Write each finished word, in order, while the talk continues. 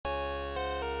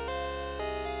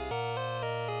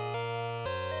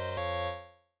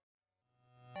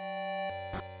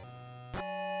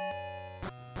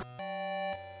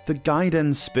The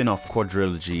Gaiden spin-off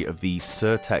quadrilogy of the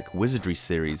Surtech Wizardry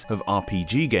series of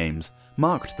RPG games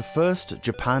marked the first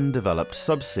Japan-developed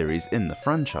sub-series in the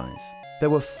franchise. There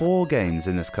were 4 games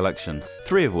in this collection,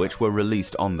 3 of which were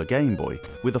released on the Game Boy,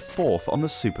 with a 4th on the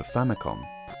Super Famicom.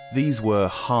 These were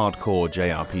hardcore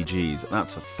JRPGs,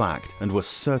 that's a fact, and were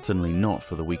certainly not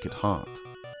for the weak at heart.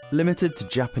 Limited to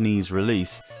Japanese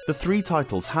release, the 3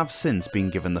 titles have since been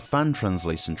given the fan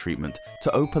translation treatment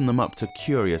to open them up to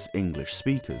curious English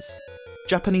speakers.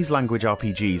 Japanese language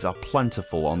RPGs are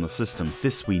plentiful on the system,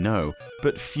 this we know,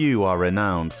 but few are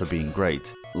renowned for being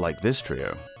great, like this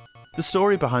trio. The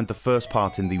story behind the first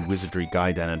part in the Wizardry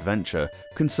Gaiden adventure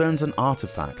concerns an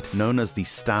artifact known as the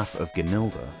Staff of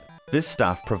Genilda. This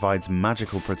staff provides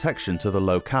magical protection to the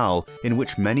locale in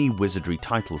which many Wizardry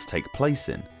titles take place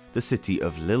in, the city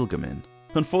of Lilgamin.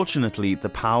 Unfortunately, the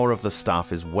power of the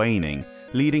staff is waning,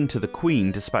 leading to the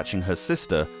Queen dispatching her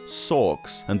sister,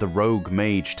 Sorks, and the rogue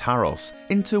mage Taros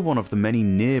into one of the many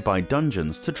nearby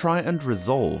dungeons to try and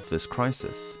resolve this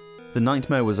crisis. The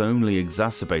nightmare was only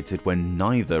exacerbated when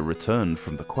neither returned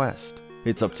from the quest.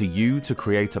 It's up to you to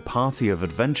create a party of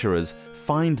adventurers,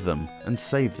 find them, and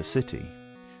save the city.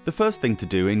 The first thing to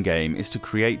do in-game is to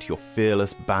create your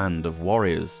fearless band of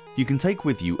warriors. You can take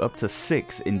with you up to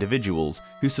 6 individuals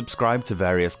who subscribe to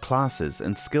various classes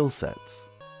and skill sets.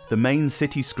 The main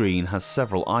city screen has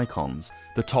several icons.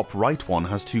 The top right one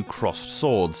has 2 crossed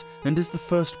swords and is the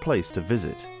first place to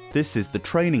visit. This is the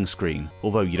training screen,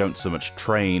 although you don't so much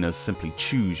train as simply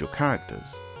choose your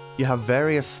characters. You have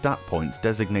various stat points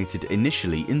designated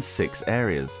initially in 6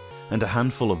 areas, and a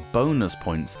handful of bonus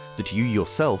points that you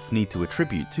yourself need to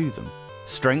attribute to them.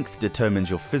 Strength determines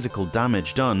your physical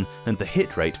damage done and the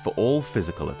hit rate for all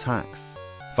physical attacks.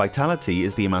 Vitality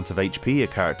is the amount of HP a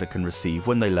character can receive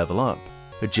when they level up.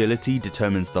 Agility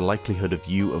determines the likelihood of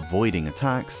you avoiding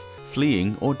attacks,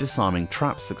 fleeing, or disarming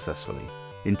traps successfully.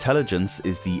 Intelligence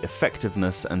is the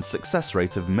effectiveness and success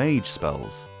rate of mage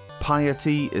spells.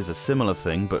 Piety is a similar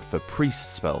thing but for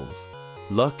priest spells.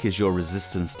 Luck is your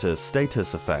resistance to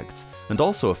status effects, and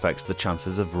also affects the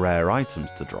chances of rare items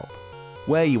to drop.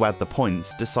 Where you add the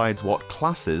points decides what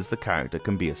classes the character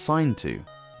can be assigned to.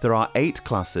 There are 8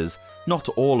 classes, not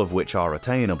all of which are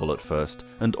attainable at first,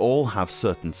 and all have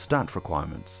certain stat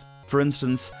requirements. For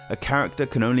instance, a character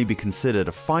can only be considered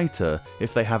a fighter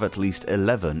if they have at least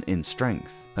 11 in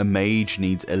strength. A mage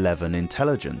needs 11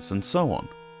 intelligence, and so on.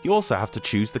 You also have to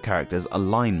choose the character's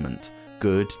alignment,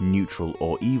 good, neutral,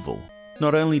 or evil.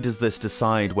 Not only does this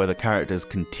decide whether characters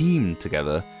can team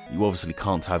together, you obviously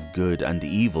can't have good and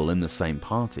evil in the same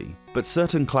party, but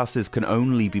certain classes can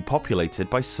only be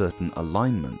populated by certain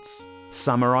alignments.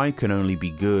 Samurai can only be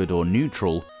good or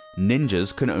neutral,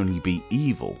 ninjas can only be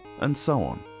evil, and so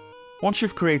on. Once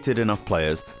you've created enough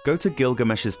players, go to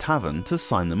Gilgamesh's Tavern to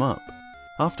sign them up.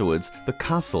 Afterwards, the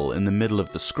castle in the middle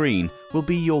of the screen will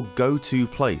be your go-to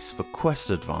place for quest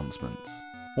advancements.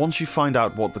 Once you find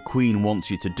out what the Queen wants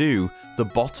you to do, the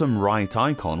bottom right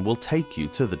icon will take you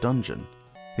to the dungeon.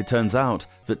 It turns out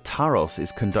that Taros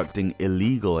is conducting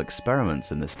illegal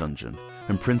experiments in this dungeon,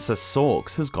 and Princess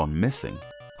Sorks has gone missing.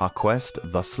 Our quest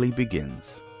thusly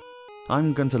begins.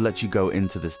 I'm going to let you go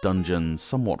into this dungeon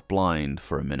somewhat blind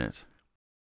for a minute.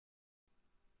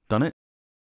 Done it?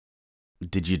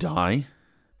 Did you die?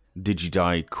 Did you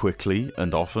die quickly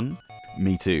and often?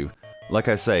 Me too. Like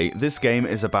I say, this game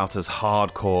is about as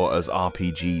hardcore as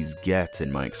RPGs get in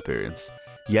my experience.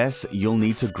 Yes, you'll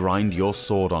need to grind your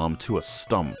sword arm to a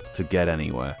stump to get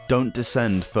anywhere. Don't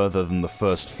descend further than the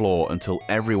first floor until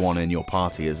everyone in your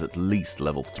party is at least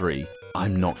level 3.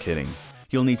 I'm not kidding.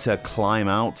 You'll need to climb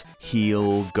out,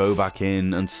 heal, go back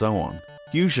in, and so on.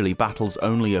 Usually battles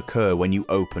only occur when you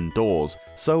open doors,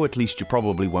 so at least you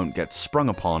probably won't get sprung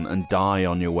upon and die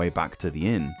on your way back to the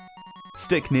inn.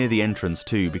 Stick near the entrance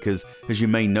too, because as you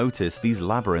may notice, these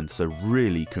labyrinths are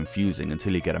really confusing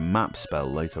until you get a map spell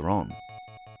later on.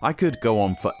 I could go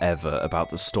on forever about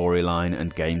the storyline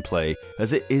and gameplay,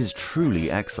 as it is truly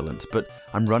excellent, but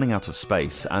I'm running out of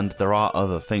space, and there are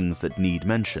other things that need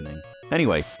mentioning.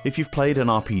 Anyway, if you've played an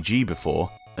RPG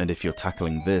before, and if you're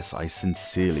tackling this, I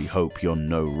sincerely hope you're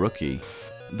no rookie,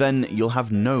 then you'll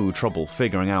have no trouble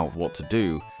figuring out what to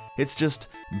do. It's just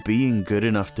being good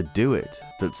enough to do it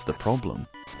that's the problem.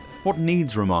 What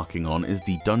needs remarking on is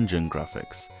the dungeon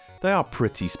graphics. They are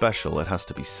pretty special, it has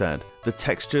to be said. The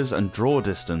textures and draw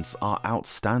distance are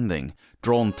outstanding,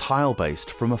 drawn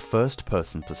tile-based from a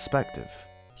first-person perspective.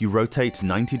 You rotate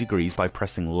 90 degrees by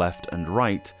pressing left and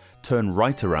right, turn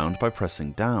right around by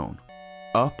pressing down.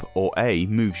 Up or A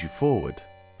moves you forward.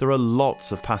 There are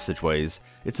lots of passageways,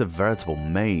 it's a veritable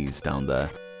maze down there.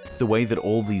 The way that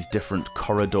all these different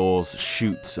corridors,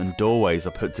 chutes, and doorways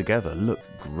are put together look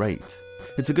great.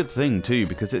 It's a good thing too,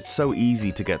 because it's so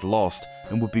easy to get lost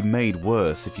and would be made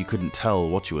worse if you couldn't tell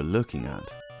what you were looking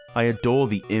at. I adore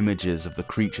the images of the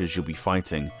creatures you'll be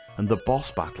fighting, and the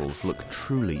boss battles look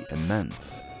truly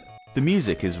immense. The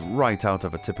music is right out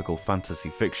of a typical fantasy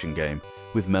fiction game,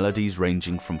 with melodies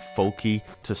ranging from folky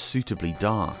to suitably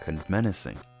dark and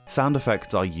menacing. Sound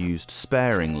effects are used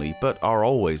sparingly, but are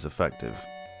always effective.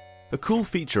 A cool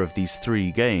feature of these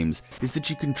 3 games is that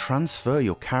you can transfer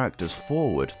your characters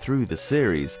forward through the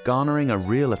series, garnering a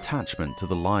real attachment to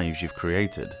the lives you've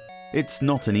created. It's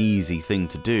not an easy thing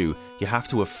to do. You have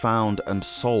to have found and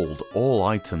sold all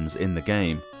items in the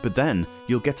game, but then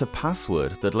you'll get a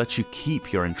password that lets you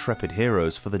keep your intrepid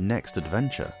heroes for the next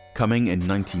adventure, coming in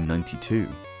 1992.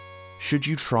 Should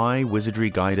you try Wizardry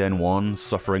Gaiden 1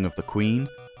 Suffering of the Queen?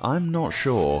 I'm not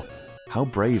sure. How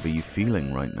brave are you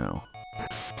feeling right now?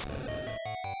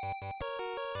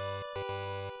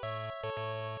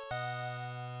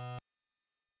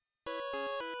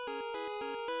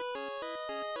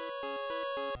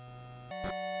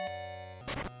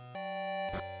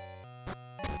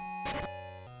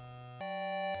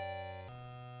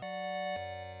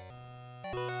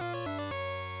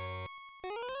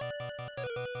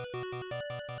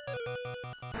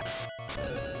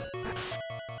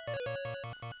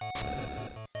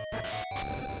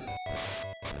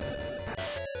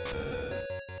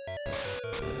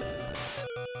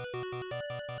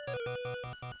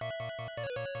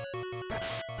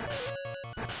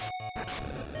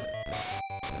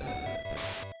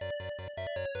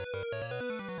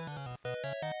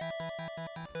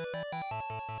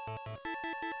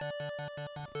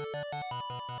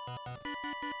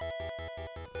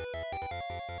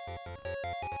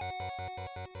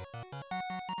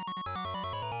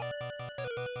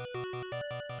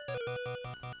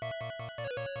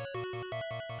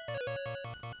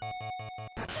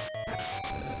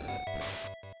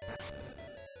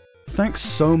 Thanks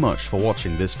so much for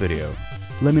watching this video.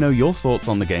 Let me know your thoughts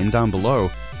on the game down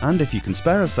below, and if you can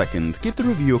spare a second, give the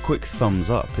review a quick thumbs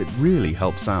up, it really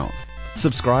helps out.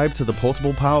 Subscribe to the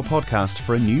Portable Power Podcast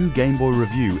for a new Game Boy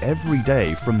review every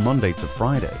day from Monday to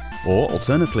Friday. Or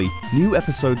alternately, new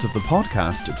episodes of the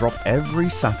podcast drop every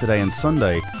Saturday and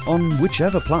Sunday on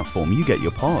whichever platform you get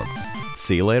your pods.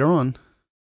 See you later on.